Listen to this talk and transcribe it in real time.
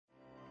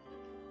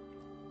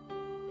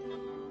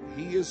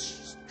He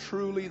is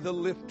truly the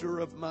lifter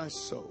of my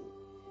soul.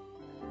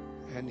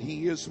 And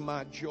He is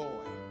my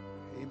joy.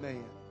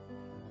 Amen.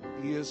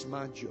 He is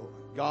my joy.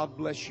 God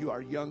bless you.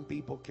 Our young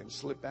people can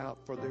slip out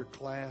for their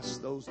class.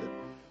 Those that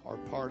are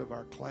part of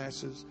our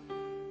classes.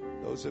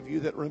 Those of you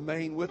that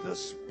remain with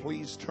us,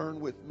 please turn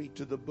with me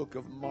to the book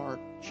of Mark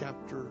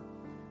chapter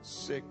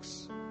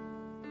 6.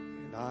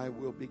 And I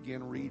will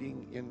begin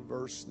reading in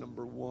verse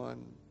number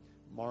 1.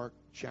 Mark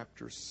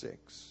chapter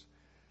 6.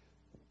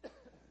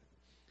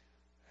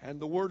 And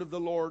the word of the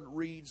Lord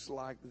reads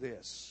like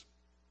this.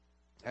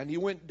 And he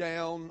went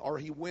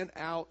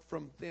out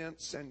from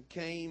thence and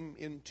came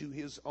into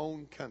his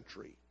own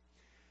country.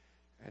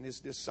 And his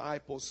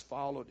disciples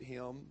followed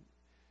him.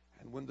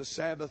 And when the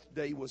Sabbath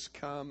day was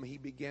come, he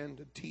began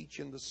to teach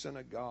in the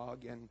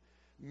synagogue. And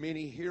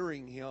many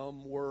hearing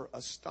him were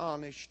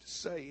astonished,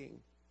 saying,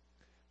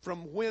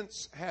 From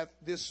whence hath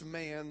this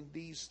man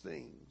these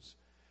things?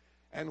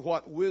 And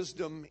what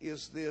wisdom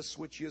is this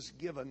which is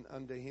given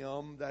unto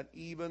him, that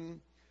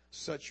even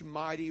such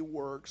mighty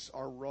works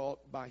are wrought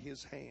by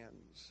his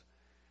hands?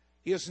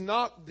 Is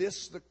not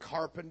this the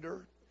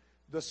carpenter,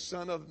 the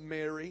son of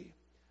Mary,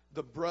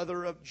 the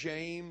brother of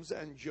James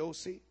and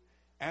Joseph,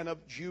 and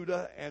of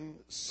Judah and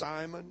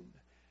Simon?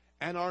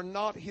 And are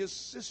not his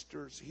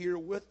sisters here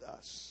with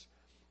us?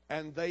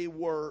 And they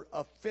were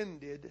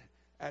offended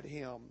at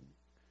him.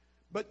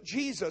 But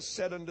Jesus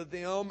said unto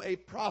them, A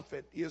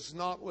prophet is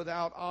not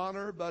without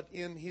honor, but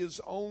in his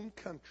own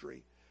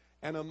country,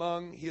 and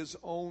among his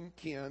own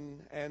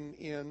kin, and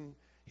in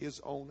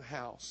his own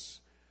house.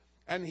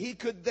 And he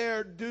could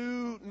there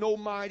do no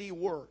mighty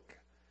work,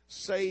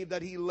 save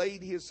that he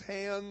laid his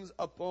hands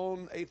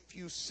upon a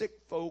few sick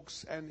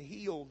folks and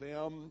healed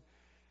them.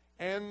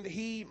 And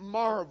he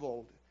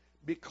marveled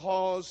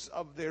because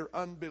of their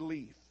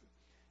unbelief.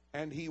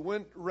 And he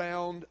went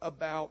round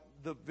about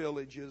the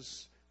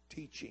villages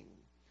teaching.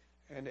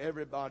 And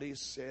everybody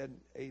said,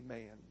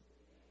 Amen.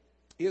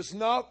 Is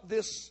not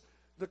this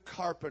the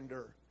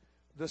carpenter,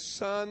 the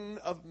son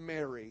of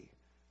Mary,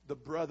 the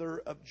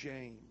brother of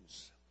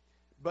James?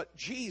 But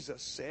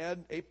Jesus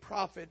said, A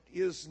prophet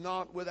is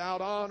not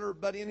without honor,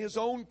 but in his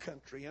own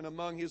country, and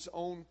among his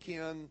own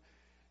kin,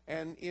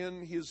 and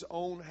in his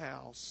own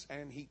house.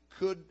 And he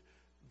could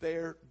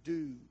there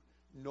do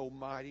no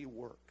mighty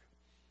work.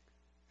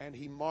 And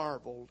he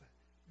marveled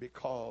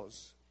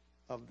because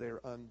of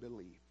their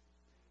unbelief.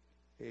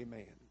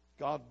 Amen.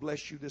 God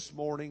bless you this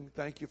morning.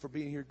 Thank you for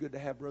being here. Good to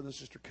have Brother and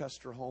Sister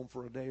Custer home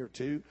for a day or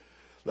two.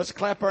 Let's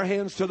clap our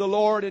hands to the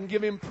Lord and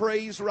give Him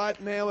praise right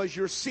now as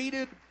you're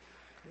seated.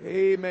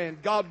 Amen.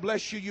 God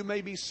bless you. You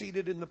may be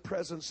seated in the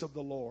presence of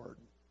the Lord.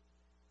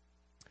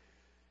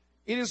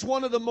 It is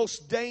one of the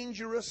most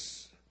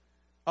dangerous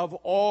of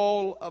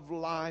all of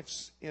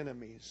life's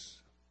enemies.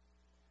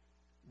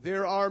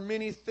 There are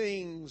many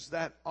things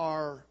that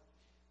are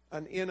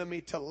an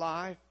enemy to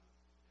life,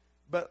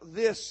 but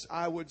this,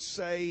 I would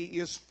say,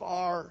 is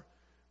far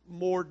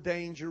more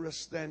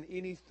dangerous than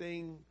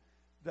anything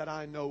that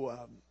I know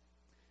of.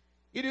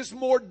 It is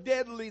more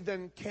deadly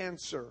than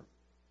cancer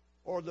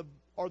or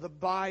the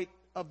bite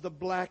of the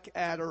black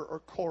adder or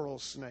coral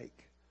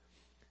snake.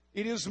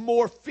 It is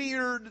more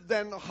feared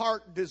than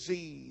heart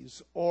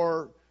disease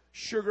or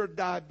sugar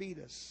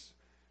diabetes.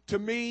 To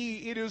me,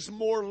 it is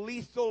more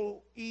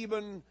lethal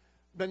even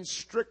than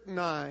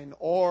strychnine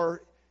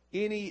or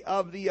any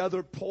of the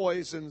other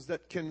poisons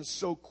that can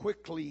so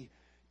quickly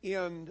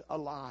end a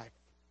life.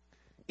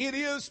 It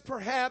is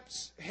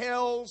perhaps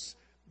hell's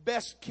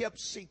best kept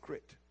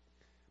secret,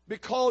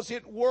 because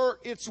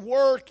its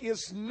work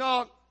is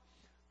not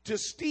to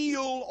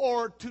steal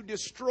or to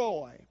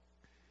destroy.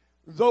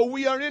 Though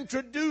we are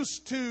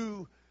introduced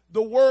to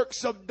the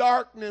works of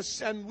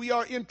darkness, and we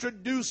are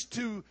introduced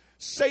to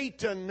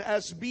Satan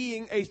as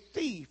being a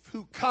thief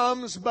who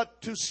comes but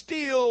to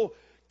steal,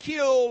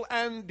 kill,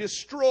 and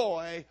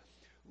destroy,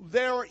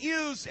 there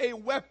is a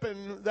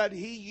weapon that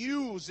he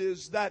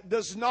uses that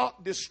does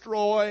not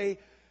destroy,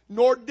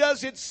 nor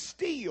does it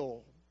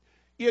steal.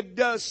 It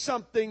does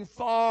something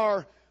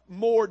far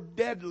more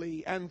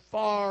deadly and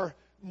far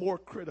more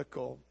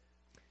critical.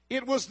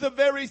 It was the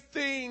very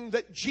thing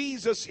that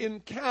Jesus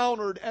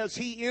encountered as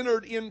he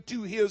entered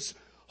into his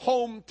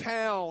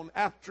hometown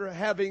after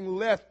having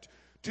left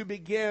to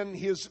begin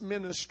his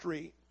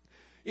ministry.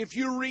 If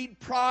you read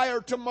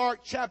prior to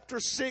Mark chapter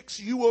 6,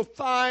 you will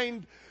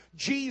find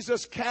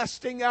Jesus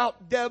casting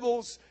out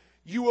devils.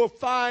 You will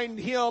find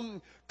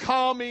him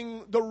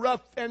calming the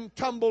rough and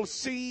tumble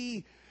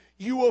sea.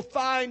 You will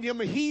find him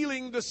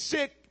healing the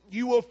sick.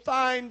 You will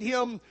find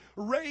him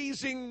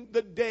raising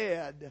the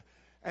dead.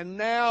 And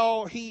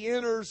now he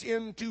enters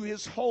into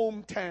his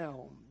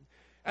hometown.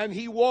 And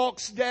he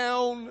walks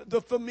down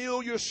the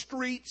familiar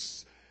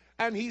streets.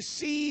 And he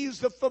sees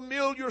the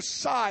familiar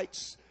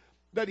sights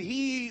that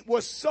he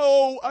was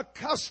so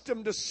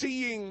accustomed to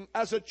seeing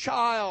as a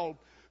child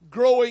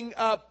growing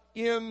up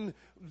in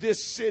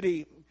this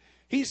city.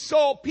 He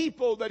saw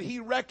people that he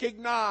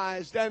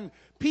recognized and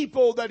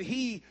people that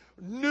he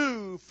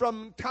knew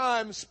from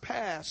times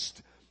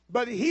past.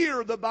 But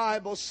here the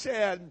Bible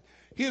said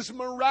his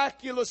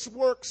miraculous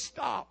work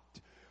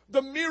stopped.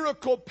 The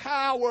miracle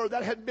power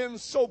that had been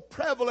so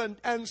prevalent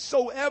and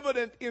so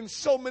evident in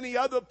so many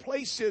other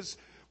places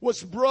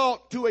was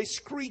brought to a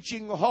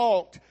screeching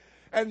halt.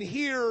 And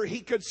here he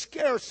could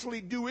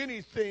scarcely do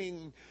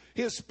anything.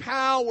 His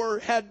power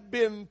had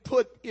been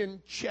put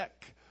in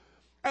check.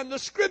 And the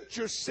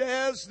scripture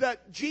says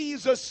that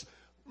Jesus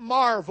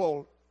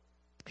marveled.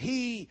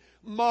 He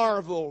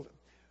marveled.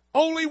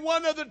 Only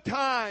one other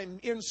time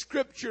in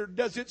scripture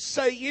does it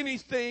say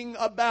anything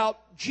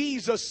about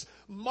Jesus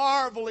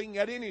marveling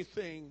at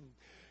anything.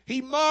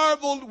 He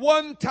marveled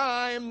one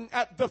time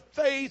at the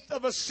faith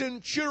of a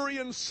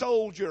centurion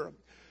soldier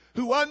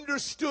who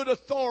understood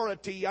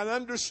authority and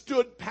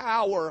understood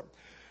power.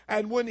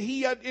 And when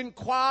he had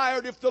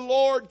inquired if the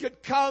Lord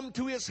could come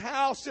to his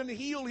house and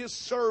heal his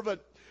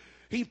servant,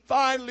 he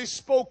finally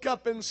spoke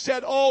up and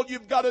said, all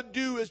you've got to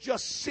do is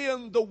just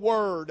send the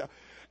word,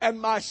 and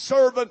my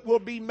servant will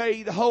be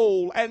made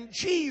whole. And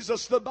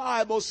Jesus, the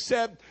Bible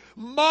said,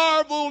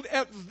 marveled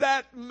at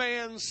that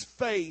man's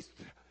faith.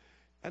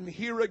 And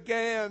here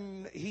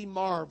again, he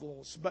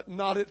marvels, but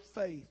not at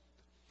faith.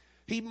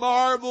 He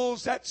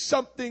marvels at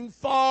something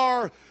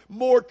far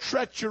more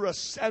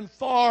treacherous and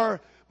far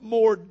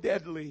more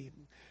deadly.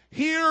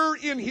 Here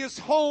in his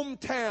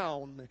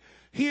hometown,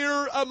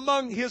 here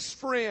among his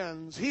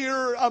friends,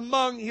 here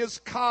among his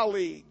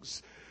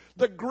colleagues,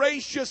 the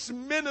gracious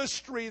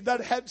ministry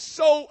that had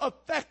so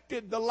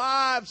affected the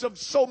lives of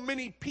so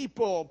many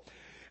people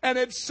and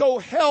had so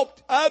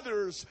helped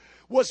others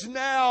was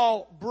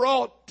now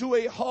brought to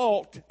a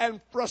halt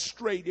and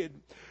frustrated.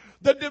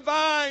 The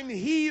divine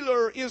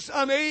healer is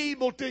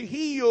unable to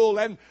heal,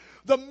 and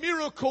the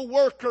miracle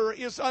worker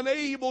is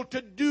unable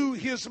to do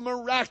his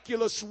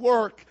miraculous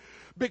work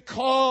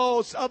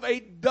because of a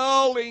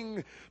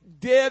dulling,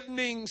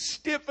 deadening,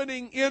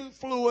 stiffening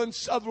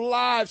influence of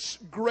life's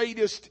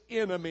greatest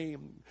enemy.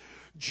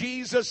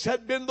 Jesus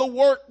had been the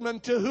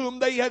workman to whom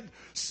they had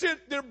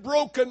sent their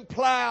broken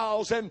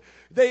plows, and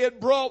they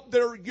had brought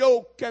their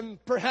yoke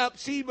and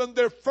perhaps even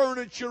their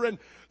furniture and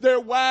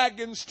their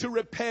wagons to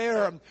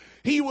repair.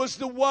 He was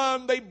the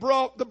one they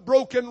brought the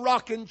broken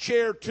rocking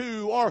chair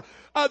to, or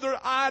other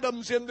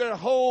items in their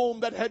home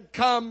that had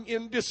come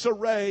in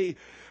disarray.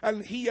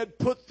 And he had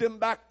put them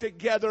back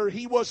together.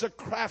 He was a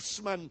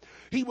craftsman.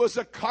 He was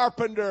a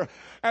carpenter.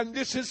 And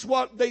this is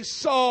what they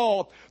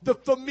saw. The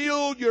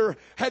familiar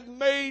had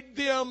made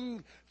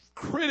them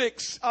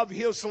critics of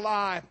his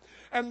life.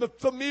 And the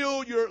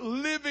familiar,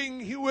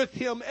 living with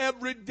him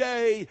every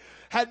day,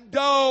 had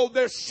dulled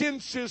their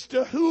senses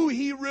to who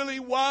he really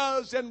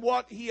was and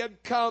what he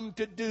had come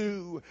to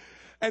do.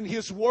 And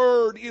his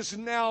word is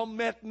now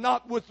met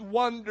not with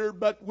wonder,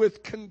 but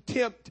with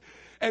contempt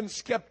and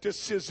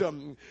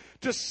skepticism.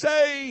 To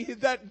say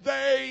that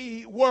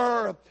they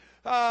were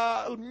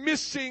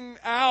missing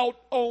out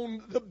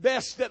on the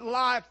best that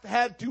life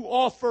had to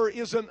offer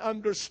is an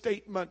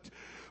understatement.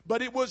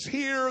 But it was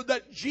here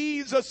that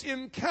Jesus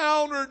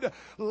encountered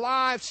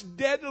life's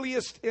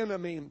deadliest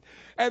enemy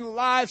and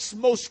life's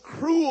most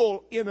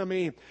cruel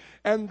enemy,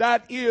 and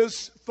that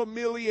is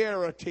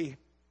familiarity.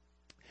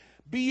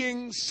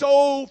 Being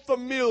so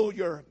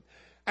familiar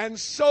and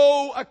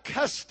so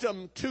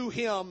accustomed to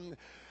him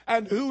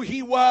and who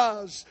he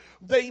was,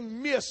 they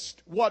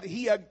missed what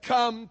he had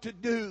come to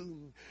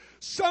do.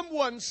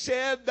 Someone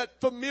said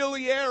that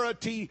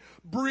familiarity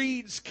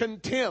breeds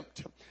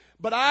contempt.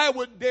 But I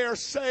would dare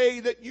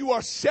say that you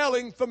are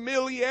selling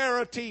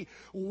familiarity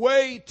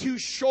way too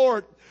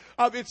short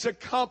of its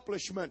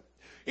accomplishment.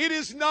 It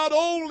is not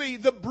only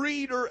the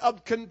breeder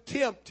of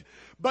contempt,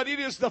 but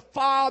it is the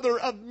father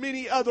of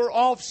many other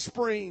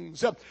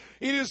offsprings. It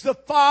is the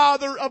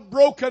father of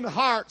broken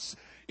hearts.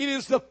 It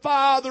is the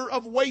father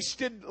of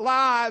wasted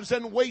lives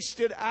and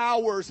wasted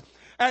hours.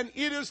 And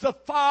it is the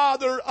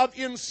father of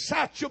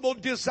insatiable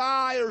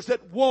desires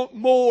that want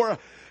more.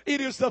 It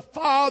is the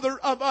father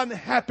of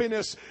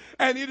unhappiness,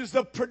 and it is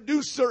the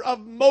producer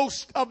of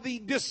most of the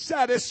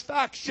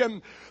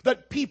dissatisfaction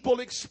that people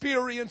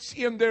experience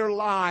in their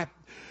life.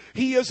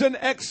 He is an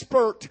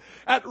expert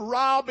at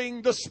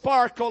robbing the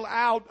sparkle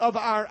out of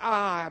our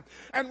eye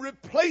and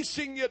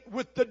replacing it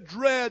with the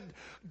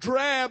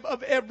drab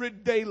of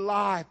everyday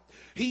life.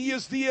 He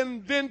is the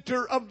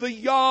inventor of the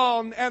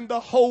yawn and the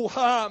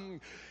ho-hum.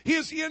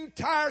 His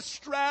entire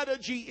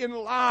strategy in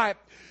life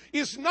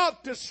is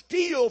not to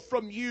steal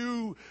from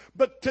you,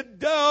 but to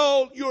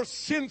dull your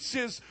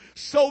senses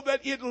so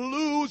that it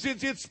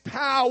loses its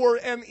power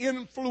and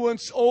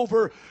influence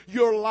over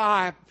your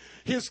life.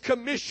 His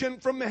commission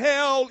from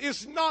hell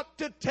is not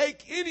to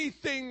take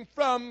anything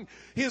from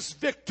his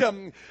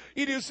victim.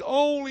 It is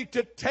only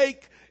to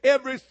take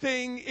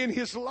everything in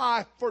his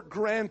life for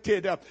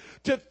granted.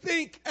 To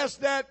think as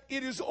that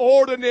it is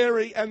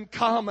ordinary and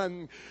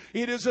common.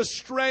 It is a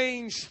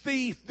strange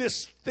thief,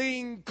 this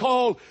thing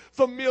called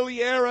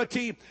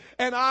familiarity.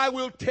 And I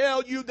will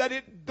tell you that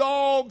it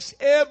dogs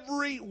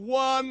every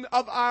one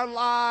of our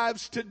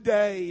lives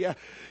today.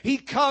 He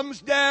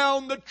comes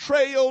down the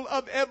trail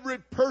of every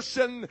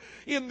person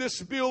in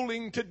this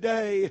building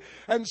today.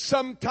 And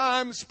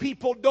sometimes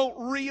people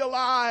don't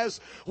realize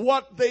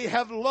what they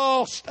have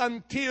lost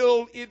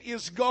until it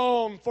is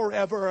gone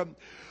forever.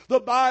 The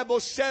Bible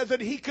says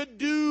that he could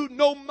do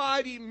no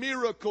mighty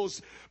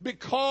miracles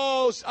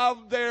because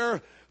of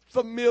their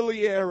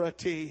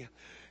familiarity.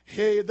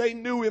 Hey, they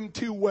knew him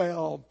too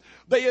well.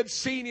 They had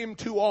seen him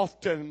too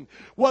often.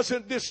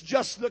 Wasn't this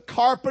just the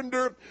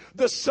carpenter,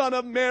 the son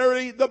of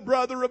Mary, the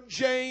brother of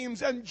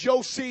James and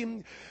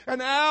Joseph?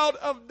 And out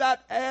of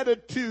that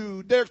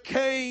attitude, there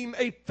came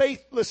a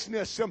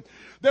faithlessness.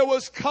 There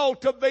was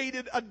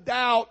cultivated a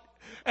doubt,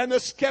 and a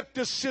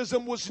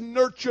skepticism was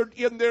nurtured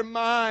in their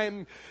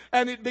mind.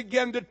 And it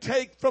began to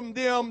take from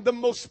them the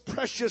most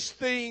precious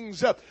things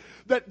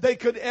that they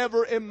could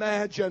ever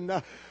imagine.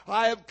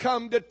 I have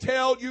come to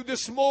tell you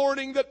this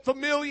morning that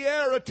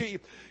familiarity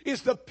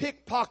is the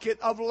pickpocket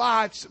of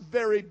life's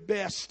very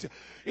best.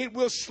 It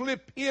will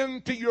slip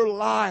into your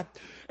life,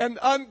 and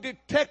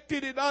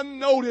undetected and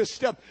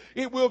unnoticed,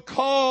 it will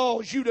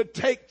cause you to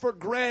take for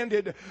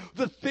granted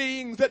the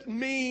things that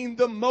mean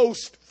the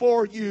most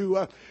for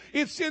you.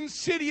 Its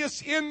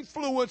insidious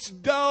influence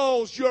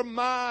dulls your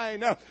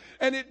mind,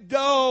 and it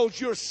dulls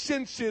your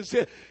senses.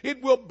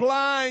 It will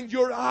blind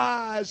your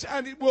eyes,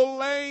 and it will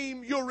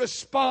lame your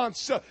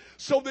response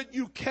so that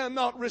you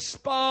cannot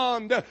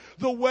respond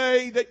the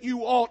way that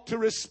you ought to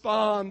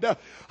respond.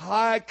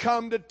 I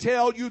come to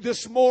tell you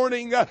this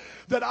morning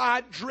that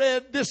I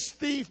dread this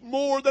thief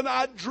more than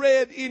I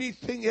dread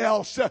anything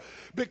else,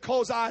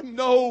 because I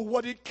know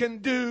what it can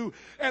do,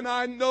 and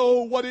I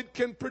know what it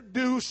can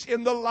produce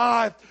in the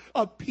life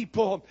of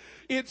people.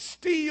 It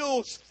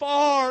steals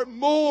far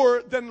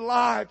more than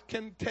life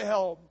can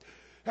tell.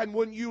 And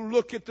when you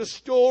look at the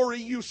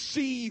story, you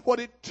see what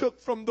it took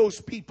from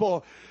those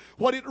people,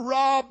 what it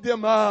robbed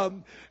them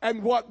of,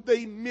 and what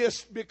they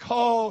missed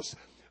because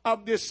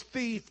of this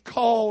thief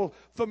called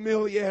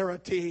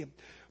familiarity.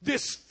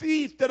 This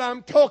thief that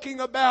I'm talking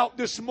about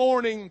this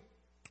morning,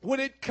 when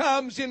it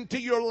comes into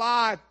your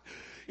life,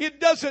 it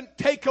doesn't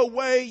take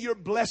away your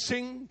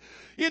blessing.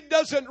 It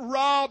doesn't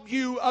rob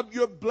you of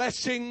your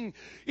blessing.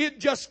 It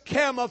just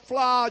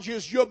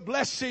camouflages your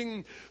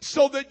blessing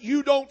so that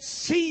you don't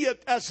see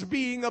it as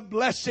being a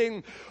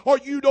blessing, or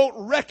you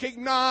don't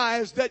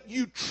recognize that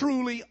you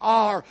truly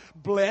are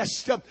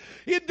blessed.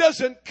 It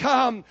doesn't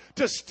come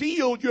to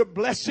steal your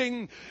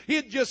blessing.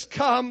 It just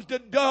comes to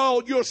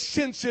dull your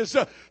senses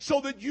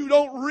so that you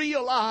don't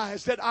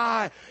realize that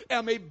I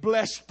am a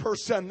blessed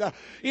person.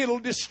 It'll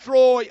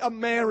destroy a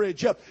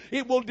marriage.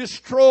 It will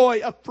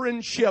destroy a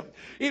friendship.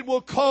 It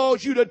will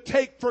cause you to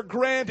take for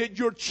granted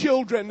your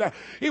children.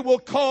 It will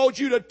cause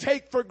you to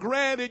take for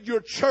granted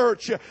your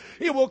church.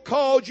 It will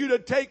cause you to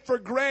take for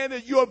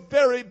granted your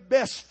very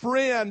best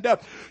friend.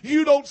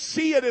 You don't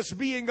see it as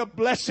being a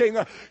blessing.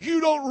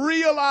 You don't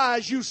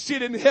realize you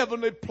sit in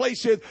heavenly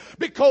places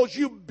because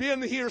you've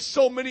been here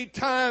so many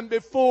times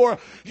before.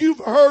 You've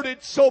heard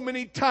it so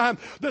many times.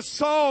 The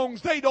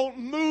songs, they don't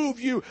move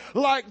you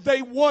like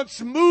they once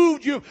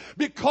moved you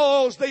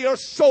because they are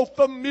so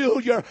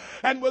familiar.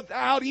 And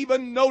without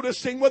even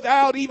noticing,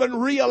 without even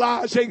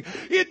realizing,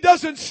 it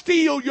doesn't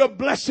steal your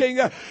blessing.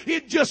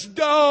 It just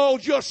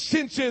dulls your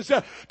senses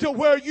to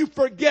where you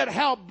forget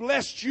how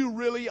blessed you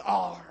really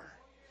are.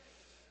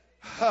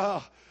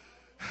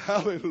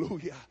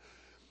 Hallelujah.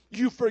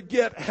 You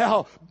forget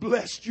how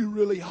blessed you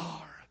really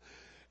are.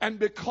 And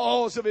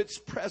because of its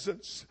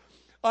presence,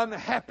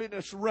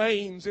 unhappiness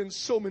reigns in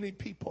so many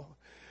people.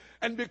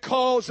 And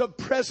because of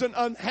present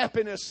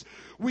unhappiness,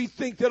 we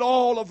think that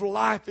all of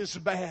life is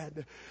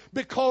bad.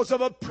 Because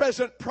of a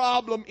present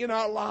problem in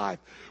our life,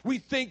 we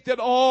think that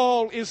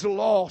all is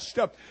lost.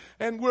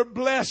 And we're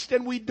blessed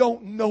and we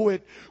don't know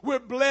it. We're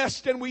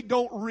blessed and we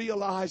don't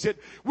realize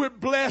it. We're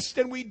blessed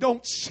and we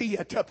don't see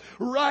it.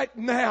 Right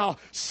now,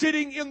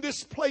 sitting in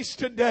this place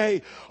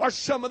today are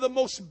some of the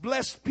most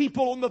blessed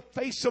people on the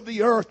face of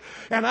the earth.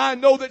 And I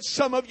know that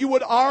some of you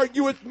would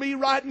argue with me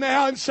right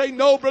now and say,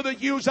 no, Brother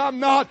Hughes, I'm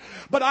not.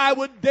 But I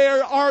would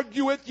dare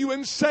argue with you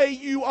and say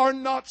you are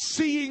not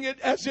seeing it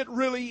as it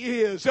really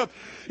is.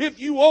 If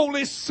you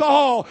only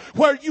saw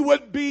where you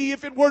would be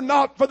if it were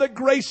not for the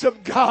grace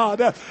of God.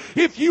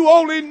 If you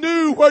only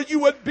knew where you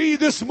would be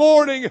this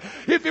morning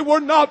if it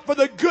were not for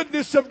the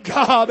goodness of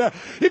God.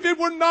 If it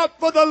were not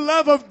for the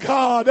love of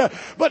God.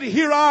 But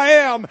here I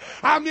am.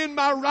 I'm in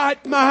my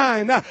right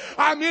mind.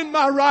 I'm in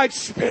my right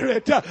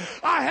spirit.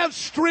 I have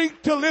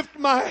strength to lift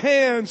my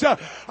hands.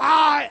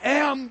 I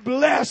am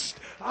blessed.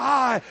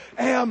 I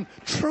am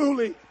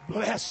truly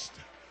blessed.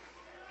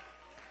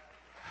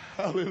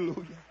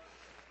 Hallelujah.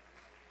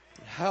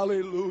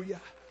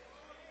 Hallelujah.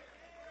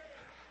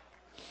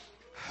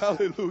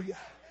 Hallelujah.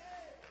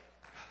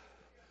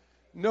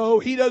 No,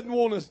 He doesn't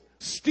want to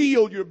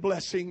steal your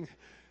blessing.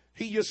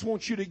 He just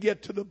wants you to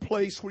get to the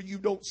place where you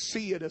don't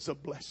see it as a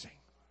blessing.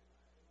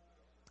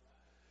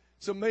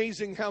 It's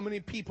amazing how many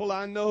people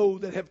I know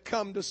that have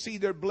come to see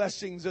their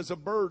blessings as a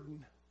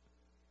burden.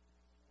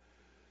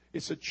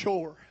 It's a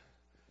chore.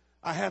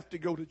 I have to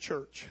go to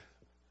church.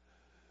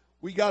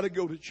 We got to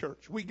go to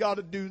church. We got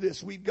to do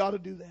this. We've got to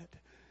do that.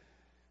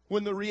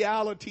 When the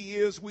reality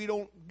is we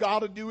don't got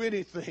to do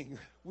anything.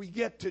 We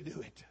get to do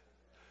it.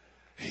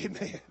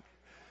 Amen.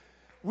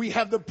 We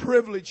have the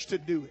privilege to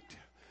do it.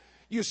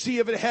 You see,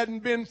 if it hadn't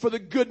been for the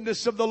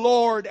goodness of the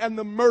Lord and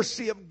the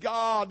mercy of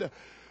God,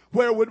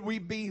 where would we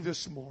be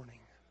this morning?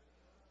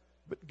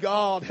 But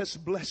God has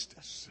blessed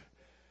us.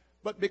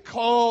 But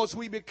because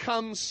we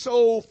become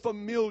so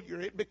familiar,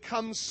 it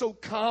becomes so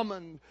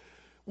common,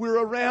 we're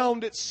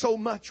around it so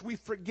much, we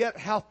forget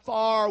how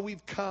far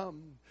we've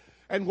come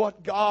and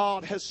what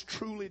God has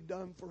truly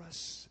done for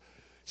us.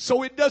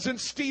 So it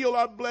doesn't steal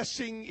our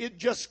blessing, it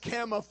just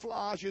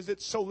camouflages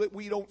it so that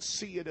we don't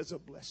see it as a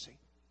blessing.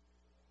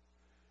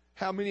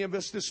 How many of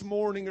us this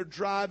morning are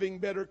driving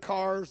better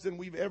cars than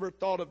we've ever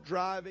thought of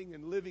driving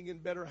and living in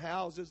better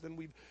houses than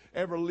we've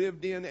ever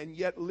lived in, and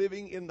yet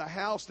living in the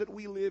house that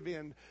we live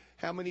in,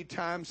 how many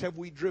times have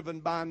we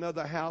driven by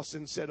another house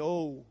and said,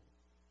 "Oh,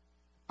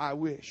 I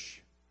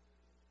wish"?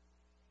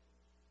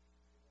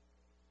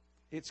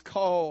 It's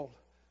called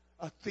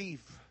a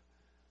thief.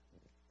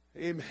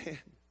 Amen.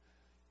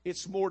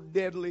 It's more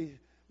deadly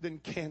than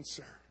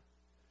cancer.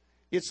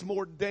 It's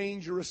more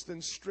dangerous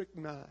than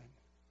strychnine.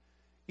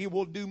 It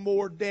will do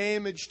more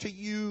damage to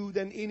you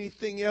than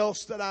anything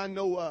else that I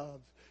know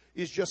of.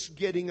 Is just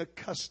getting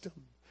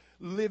accustomed,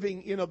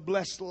 living in a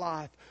blessed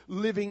life,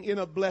 living in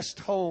a blessed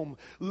home,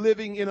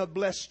 living in a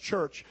blessed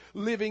church,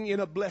 living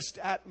in a blessed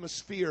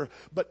atmosphere,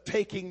 but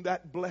taking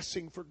that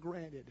blessing for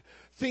granted.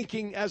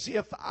 Thinking as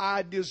if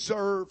I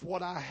deserve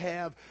what I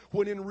have,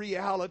 when in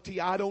reality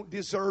I don't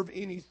deserve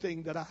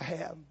anything that I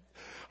have.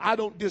 I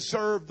don't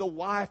deserve the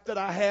wife that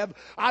I have.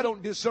 I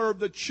don't deserve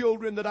the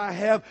children that I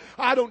have.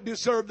 I don't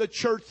deserve the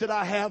church that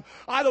I have.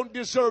 I don't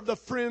deserve the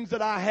friends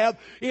that I have.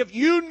 If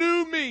you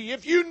knew me,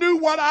 if you knew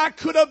what I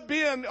could have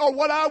been or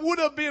what I would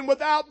have been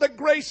without the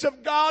grace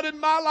of God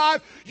in my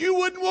life, you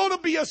wouldn't want to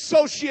be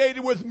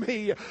associated with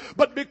me.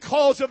 But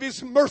because of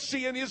His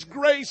mercy and His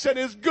grace and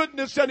His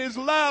goodness and His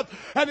love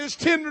and His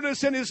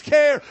tenderness and His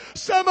care,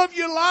 some of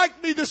you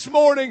like me this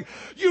morning.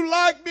 You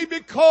like me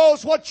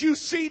because what you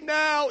see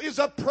now is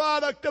a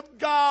product of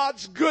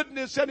God's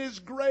goodness and His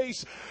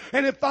grace.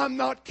 And if I'm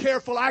not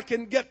careful, I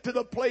can get to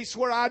the place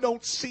where I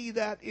don't see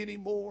that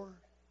anymore.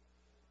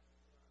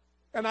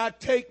 And I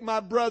take my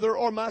brother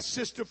or my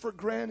sister for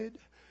granted.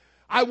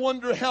 I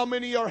wonder how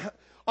many are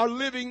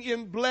living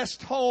in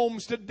blessed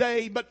homes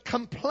today, but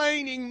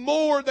complaining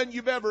more than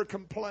you've ever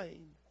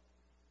complained.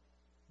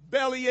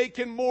 Belly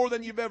aching more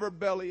than you've ever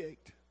belly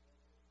ached.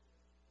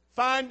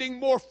 Finding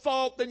more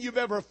fault than you've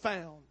ever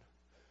found.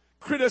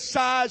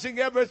 Criticizing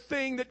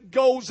everything that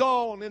goes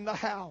on in the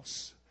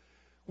house.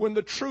 When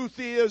the truth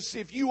is,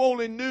 if you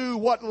only knew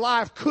what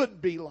life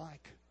could be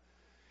like,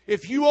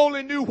 if you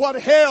only knew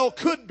what hell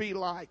could be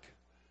like,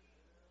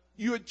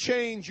 you would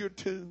change your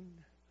tune.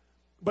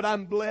 But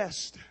I'm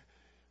blessed.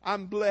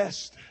 I'm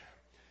blessed.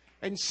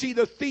 And see,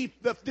 the thief,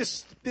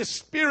 this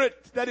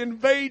spirit that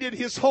invaded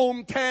his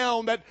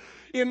hometown, that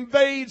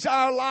invades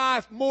our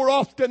life more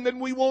often than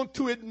we want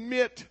to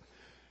admit,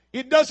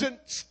 it doesn't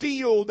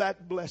steal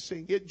that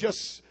blessing. It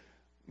just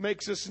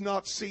makes us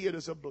not see it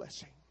as a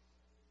blessing.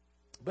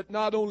 But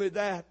not only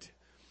that,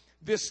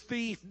 this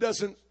thief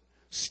doesn't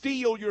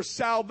steal your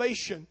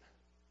salvation.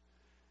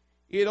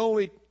 It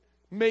only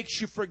makes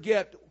you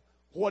forget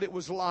what it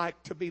was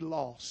like to be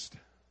lost.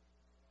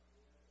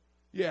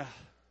 Yeah.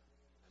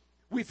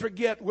 We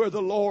forget where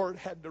the Lord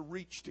had to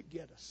reach to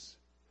get us.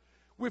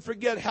 We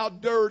forget how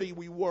dirty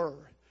we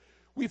were.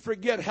 We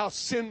forget how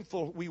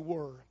sinful we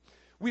were.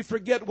 We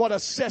forget what a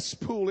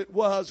cesspool it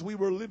was we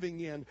were living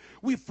in.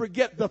 We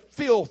forget the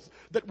filth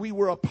that we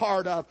were a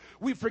part of.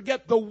 We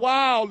forget the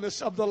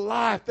wildness of the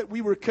life that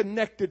we were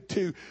connected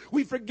to.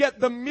 We forget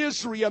the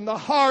misery and the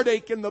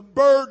heartache and the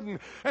burden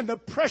and the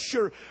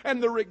pressure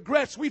and the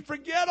regrets. We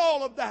forget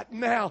all of that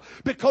now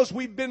because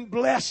we've been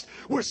blessed.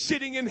 We're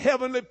sitting in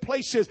heavenly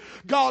places.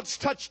 God's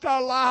touched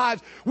our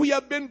lives. We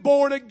have been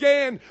born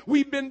again.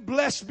 We've been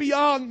blessed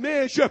beyond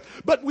measure.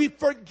 But we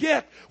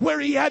forget where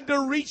He had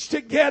to reach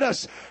to get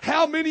us.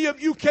 How many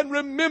of you can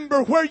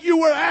remember where you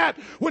were at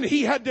when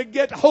He had to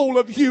get hold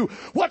of you?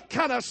 What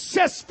kind of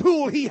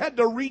cesspool He had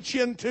to reach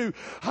into?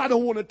 I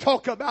don't want to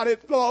talk about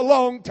it for a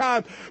long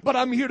time, but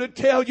I'm here to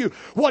tell you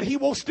what He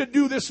wants to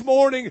do this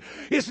morning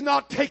is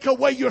not take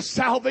away your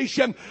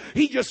salvation.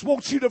 He just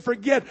wants you to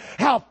forget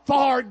how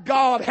far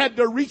God had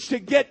to reach to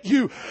get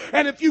you.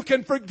 And if you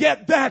can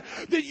forget that,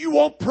 then you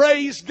won't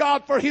praise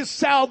God for His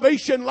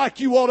salvation like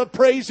you ought to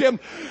praise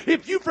Him.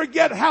 If you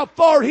forget how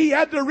far He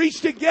had to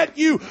reach to get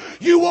you,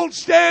 you won't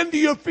stand to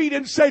your feet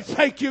and say,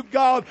 "Thank you,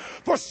 God,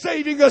 for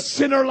saving a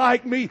sinner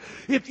like me."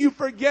 If you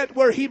forget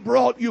where He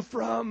brought you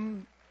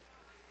from.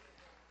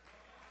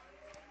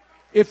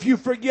 If you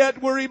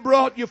forget where He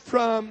brought you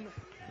from.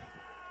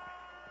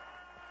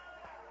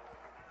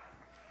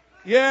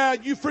 Yeah,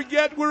 you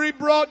forget where He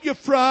brought you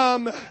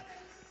from.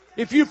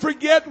 If you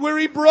forget where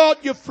He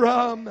brought you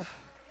from,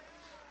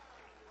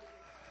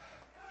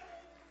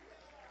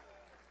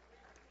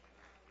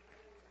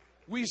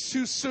 we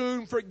too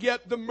soon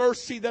forget the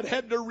mercy that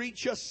had to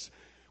reach us.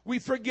 We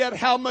forget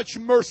how much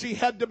mercy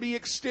had to be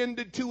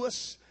extended to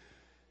us.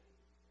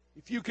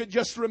 If you could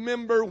just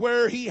remember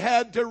where He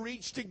had to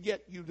reach to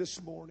get you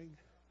this morning,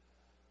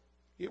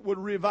 it would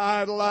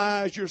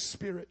revitalize your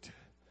spirit.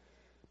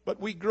 But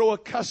we grow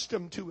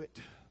accustomed to it.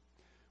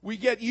 We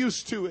get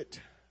used to it.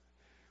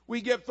 We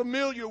get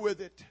familiar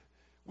with it.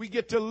 We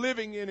get to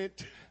living in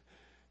it.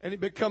 And it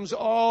becomes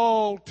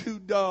all too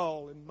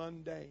dull and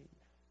mundane.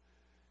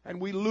 And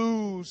we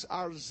lose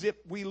our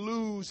zip. We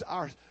lose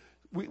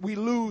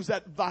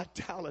that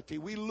vitality.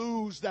 We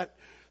lose that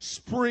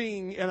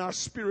spring in our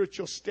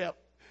spiritual step.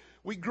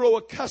 We grow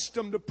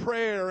accustomed to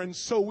prayer, and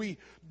so we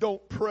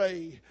don't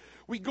pray.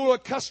 We grow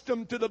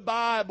accustomed to the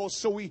Bible,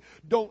 so we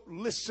don't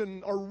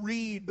listen or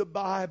read the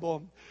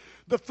Bible.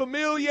 The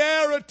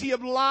familiarity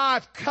of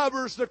life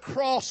covers the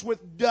cross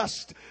with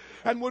dust.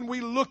 And when we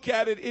look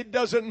at it, it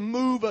doesn't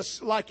move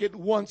us like it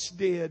once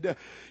did.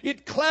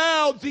 It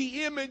clouds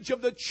the image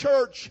of the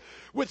church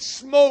with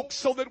smoke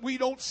so that we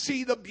don't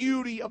see the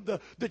beauty of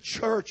the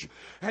church.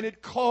 And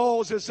it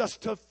causes us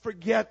to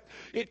forget.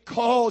 It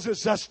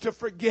causes us to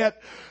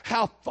forget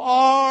how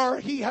far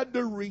He had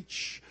to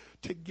reach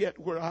to get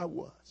where I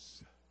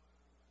was.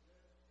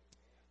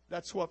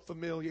 That's what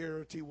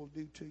familiarity will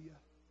do to you.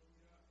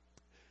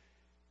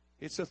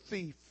 It's a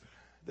thief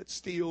that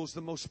steals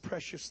the most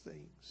precious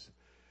things.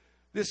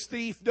 This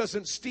thief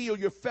doesn't steal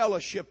your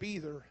fellowship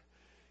either.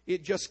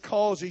 It just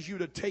causes you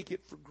to take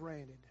it for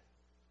granted.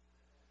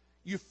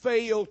 You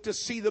fail to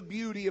see the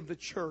beauty of the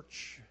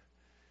church.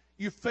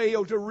 You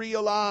fail to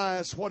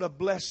realize what a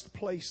blessed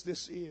place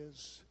this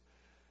is.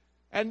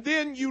 And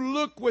then you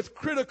look with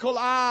critical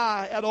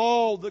eye at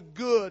all the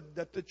good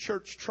that the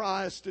church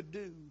tries to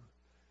do.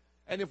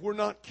 And if we're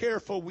not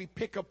careful, we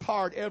pick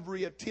apart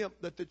every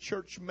attempt that the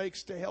church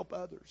makes to help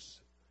others.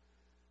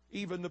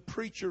 Even the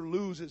preacher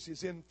loses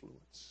his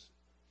influence.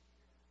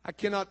 I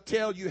cannot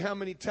tell you how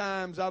many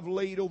times I've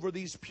laid over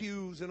these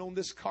pews and on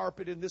this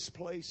carpet in this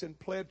place and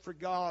pled for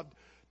God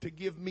to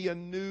give me a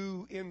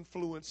new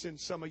influence in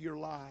some of your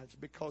lives,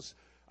 because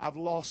I've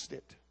lost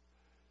it.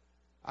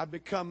 I've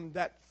become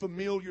that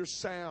familiar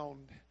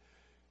sound,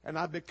 and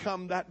I've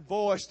become that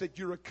voice that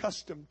you're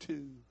accustomed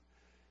to.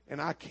 And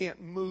I can't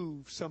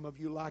move some of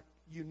you like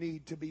you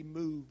need to be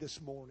moved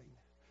this morning,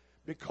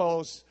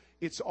 because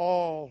it's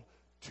all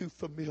too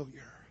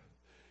familiar.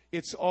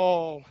 It's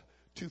all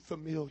too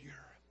familiar.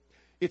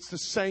 It's the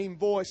same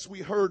voice we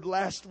heard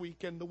last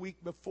week and the week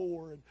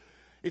before. And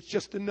it's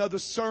just another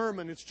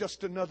sermon. It's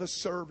just another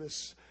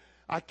service.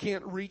 I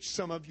can't reach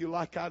some of you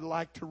like I'd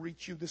like to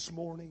reach you this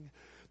morning.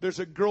 There's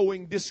a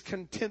growing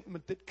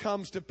discontentment that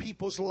comes to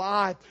people's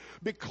life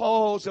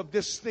because of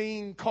this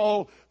thing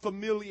called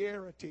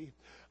familiarity.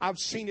 I've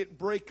seen it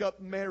break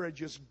up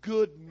marriages,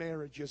 good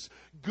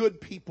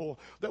people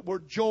that were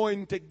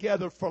joined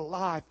together for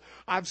life.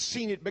 I've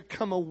seen it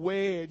become a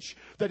wedge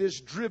that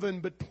is driven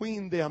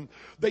between them.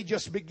 They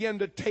just begin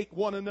to take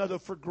one another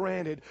for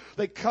granted.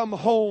 They come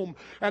home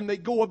and they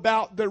go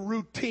about their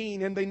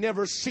routine, and they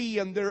never see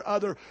in their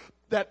other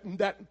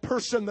that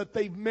person that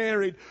they've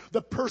married,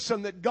 the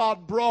person that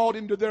God brought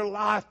into their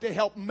life to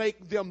help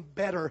make them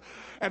better.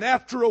 And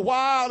after a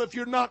while, if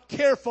you're not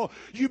careful,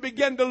 you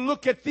begin to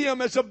look at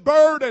them as a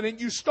burden, and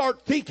you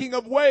start thinking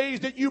of ways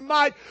that you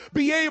might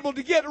be able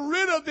to get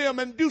rid of them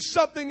and do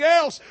something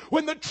else,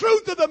 when the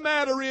truth of the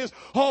matter is,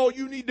 all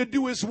you need to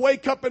do is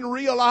wake up and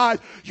realize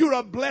you're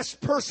a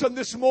blessed person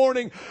this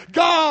morning.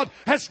 God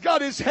has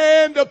got His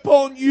hand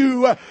upon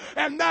you,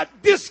 and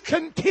that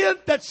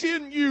discontent that's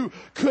in you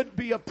could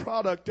be a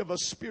product of a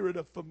spirit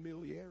of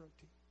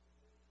familiarity.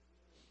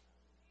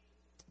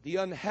 The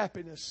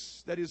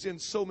unhappiness that is in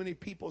so many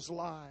people's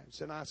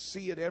lives, and I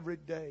see it every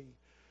day.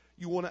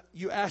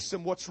 You ask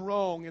them what's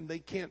wrong, and they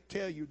can't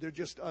tell you. They're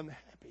just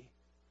unhappy.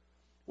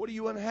 What are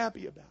you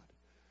unhappy about?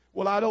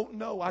 Well, I don't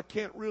know. I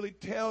can't really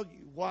tell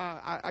you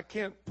why. I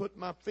can't put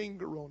my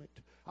finger on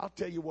it. I'll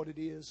tell you what it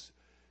is.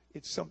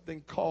 It's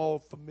something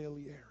called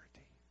familiarity.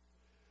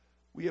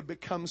 We have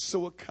become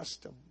so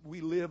accustomed.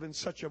 We live in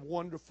such a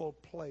wonderful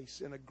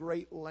place, in a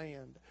great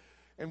land.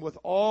 And with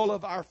all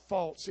of our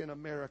faults in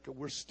America,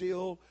 it's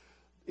still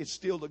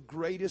the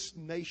greatest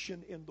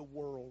nation in the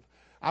world.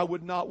 I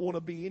would not want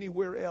to be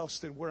anywhere else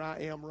than where I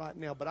am right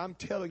now. But I'm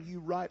telling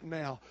you right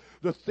now,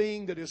 the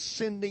thing that is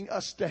sending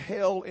us to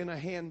hell in a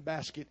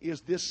handbasket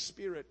is this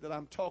spirit that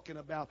I'm talking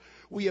about.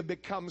 We have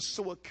become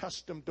so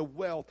accustomed to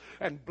wealth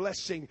and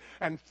blessing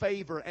and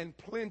favor and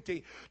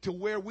plenty to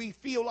where we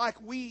feel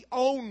like we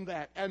own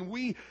that, and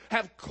we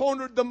have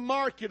cornered the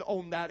market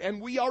on that,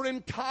 and we are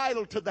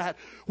entitled to that,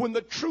 when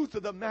the truth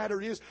of the matter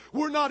is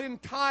we're not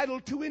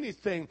entitled to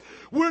anything.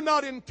 We're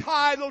not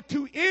entitled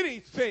to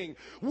anything.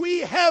 We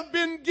have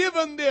been been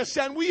given this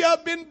and we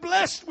have been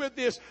blessed with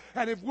this.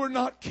 And if we're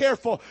not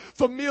careful,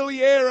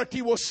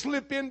 familiarity will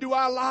slip into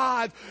our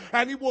lives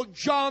and it will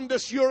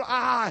jaundice your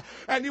eye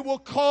and it will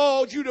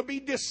cause you to be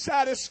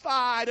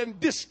dissatisfied and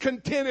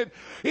discontented.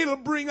 It'll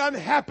bring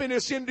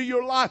unhappiness into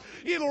your life.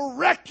 It'll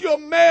wreck your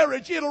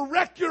marriage. It'll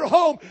wreck your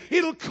home.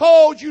 It'll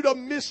cause you to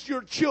miss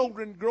your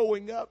children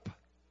growing up.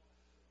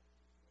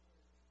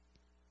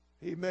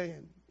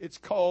 Amen. It's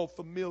called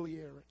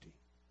familiarity.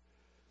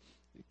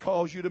 It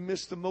causes you to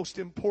miss the most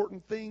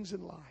important things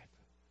in life.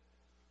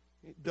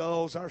 It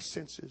dulls our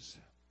senses.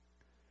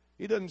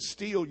 It doesn't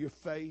steal your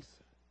faith.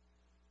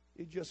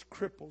 It just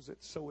cripples it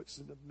so it's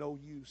of no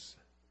use.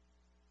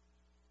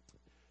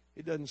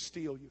 It doesn't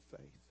steal your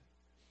faith.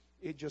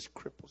 It just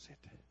cripples it.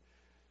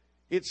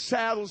 It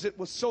saddles it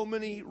with so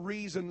many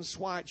reasons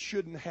why it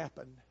shouldn't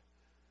happen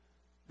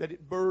that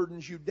it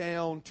burdens you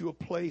down to a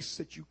place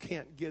that you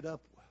can't get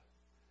up.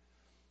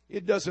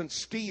 It doesn't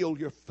steal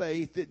your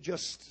faith. It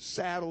just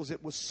saddles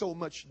it with so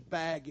much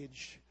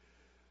baggage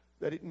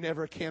that it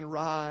never can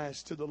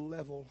rise to the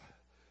level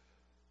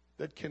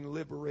that can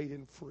liberate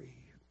and free.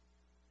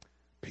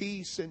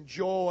 Peace and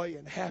joy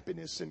and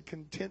happiness and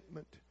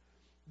contentment,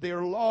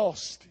 they're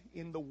lost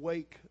in the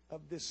wake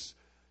of this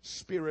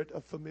spirit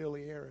of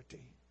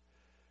familiarity.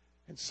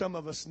 And some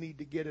of us need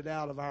to get it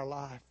out of our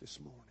life this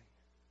morning.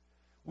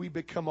 We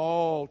become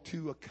all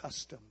too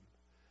accustomed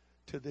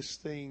to this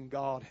thing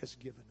God has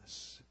given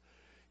us.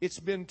 It's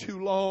been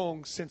too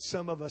long since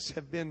some of us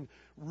have been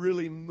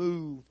really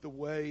moved the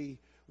way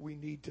we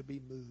need to be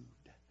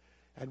moved.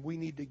 And we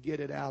need to get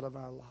it out of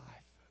our life.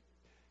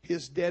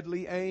 His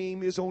deadly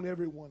aim is on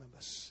every one of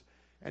us.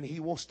 And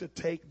He wants to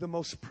take the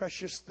most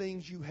precious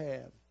things you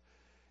have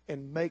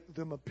and make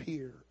them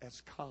appear as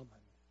common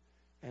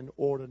and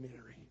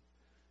ordinary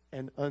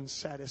and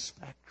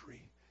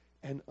unsatisfactory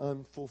and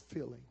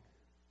unfulfilling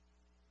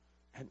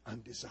and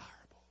undesirable.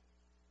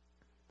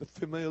 The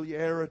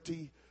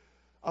familiarity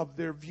of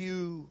their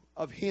view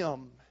of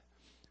Him,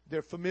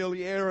 their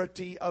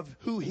familiarity of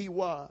who He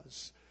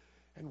was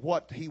and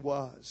what He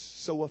was,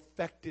 so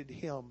affected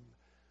Him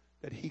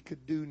that He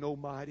could do no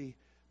mighty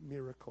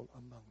miracle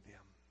among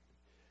them.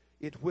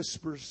 It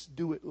whispers,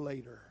 do it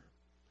later.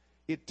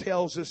 It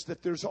tells us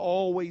that there's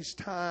always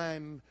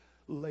time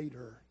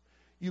later.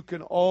 You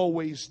can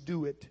always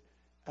do it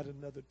at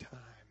another time.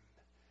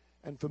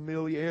 And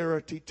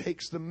familiarity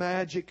takes the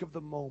magic of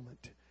the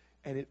moment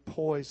and it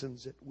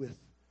poisons it with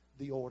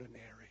the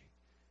ordinary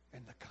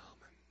and the common.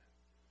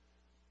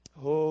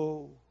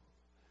 Oh,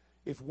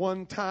 if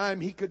one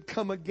time He could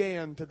come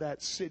again to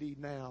that city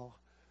now,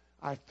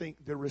 I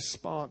think the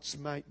response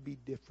might be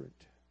different.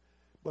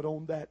 But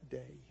on that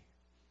day,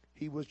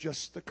 He was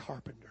just the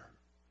carpenter.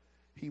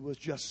 He was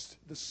just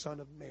the son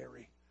of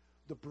Mary,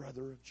 the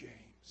brother of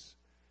James.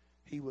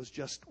 He was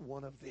just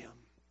one of them.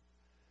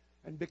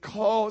 And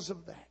because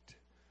of that,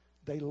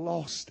 they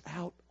lost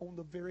out on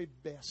the very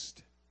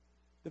best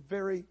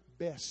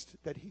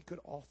that He could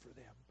offer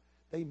them.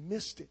 They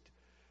missed it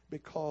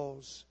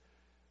because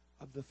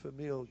of the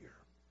familiar.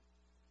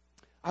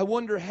 I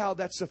wonder how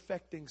that's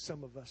affecting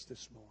some of us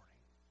this morning.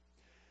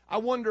 I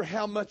wonder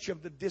how much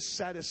of the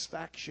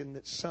dissatisfaction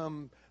that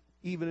some,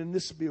 even in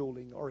this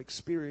building, are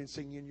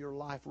experiencing in your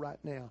life right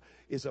now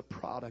is a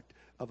product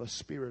of a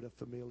spirit of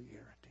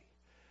familiarity.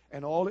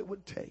 And all it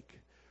would take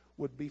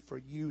would be for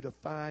you to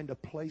find a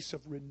place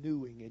of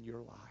renewing in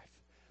your life.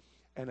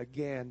 And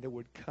again, there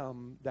would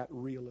come that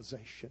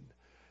realization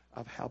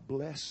of how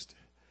blessed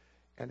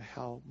and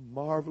how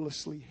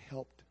marvelously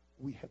helped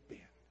we have been.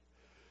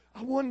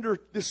 I wonder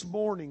this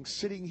morning,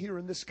 sitting here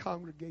in this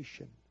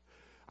congregation,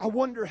 I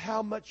wonder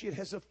how much it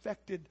has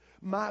affected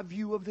my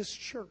view of this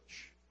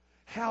church.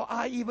 How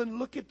I even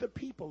look at the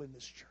people in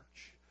this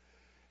church.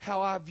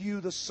 How I view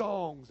the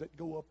songs that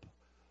go up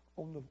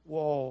on the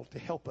wall to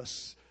help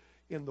us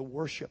in the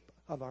worship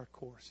of our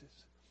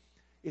courses.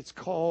 It's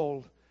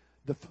called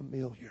the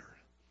familiar.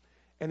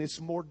 And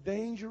it's more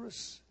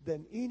dangerous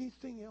than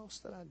anything else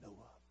that I know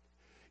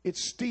of. It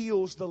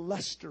steals the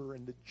luster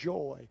and the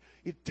joy.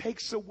 It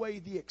takes away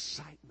the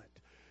excitement.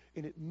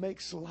 And it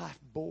makes life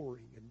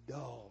boring and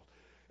dull.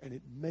 And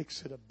it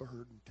makes it a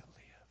burden to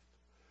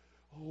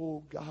live.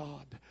 Oh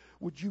God,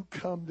 would you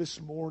come this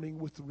morning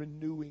with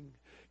renewing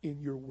in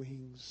your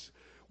wings?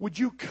 Would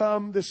you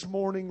come this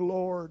morning,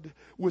 Lord,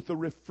 with a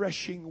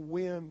refreshing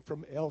wind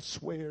from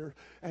elsewhere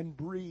and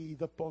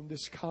breathe upon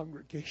this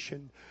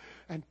congregation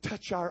and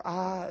touch our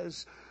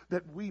eyes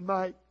that we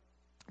might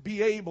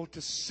be able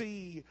to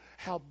see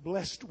how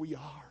blessed we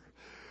are.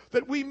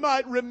 That we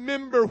might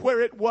remember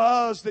where it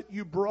was that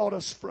you brought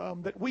us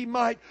from. That we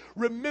might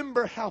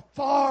remember how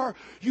far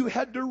you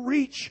had to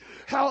reach.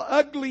 How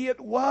ugly it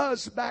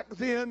was back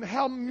then.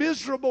 How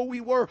miserable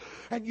we were.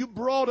 And you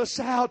brought us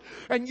out.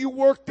 And you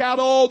worked out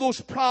all those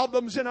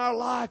problems in our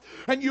life.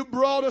 And you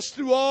brought us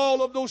through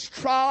all of those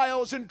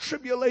trials and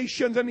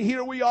tribulations. And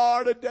here we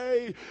are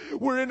today.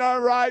 We're in our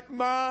right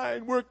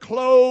mind. We're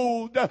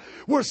clothed.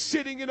 We're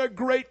sitting in a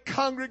great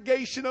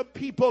congregation of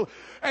people.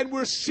 And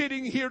we're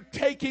sitting here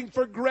taking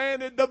for granted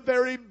the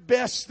very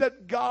best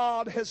that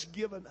God has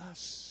given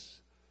us.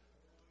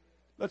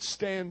 Let's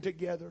stand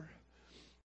together.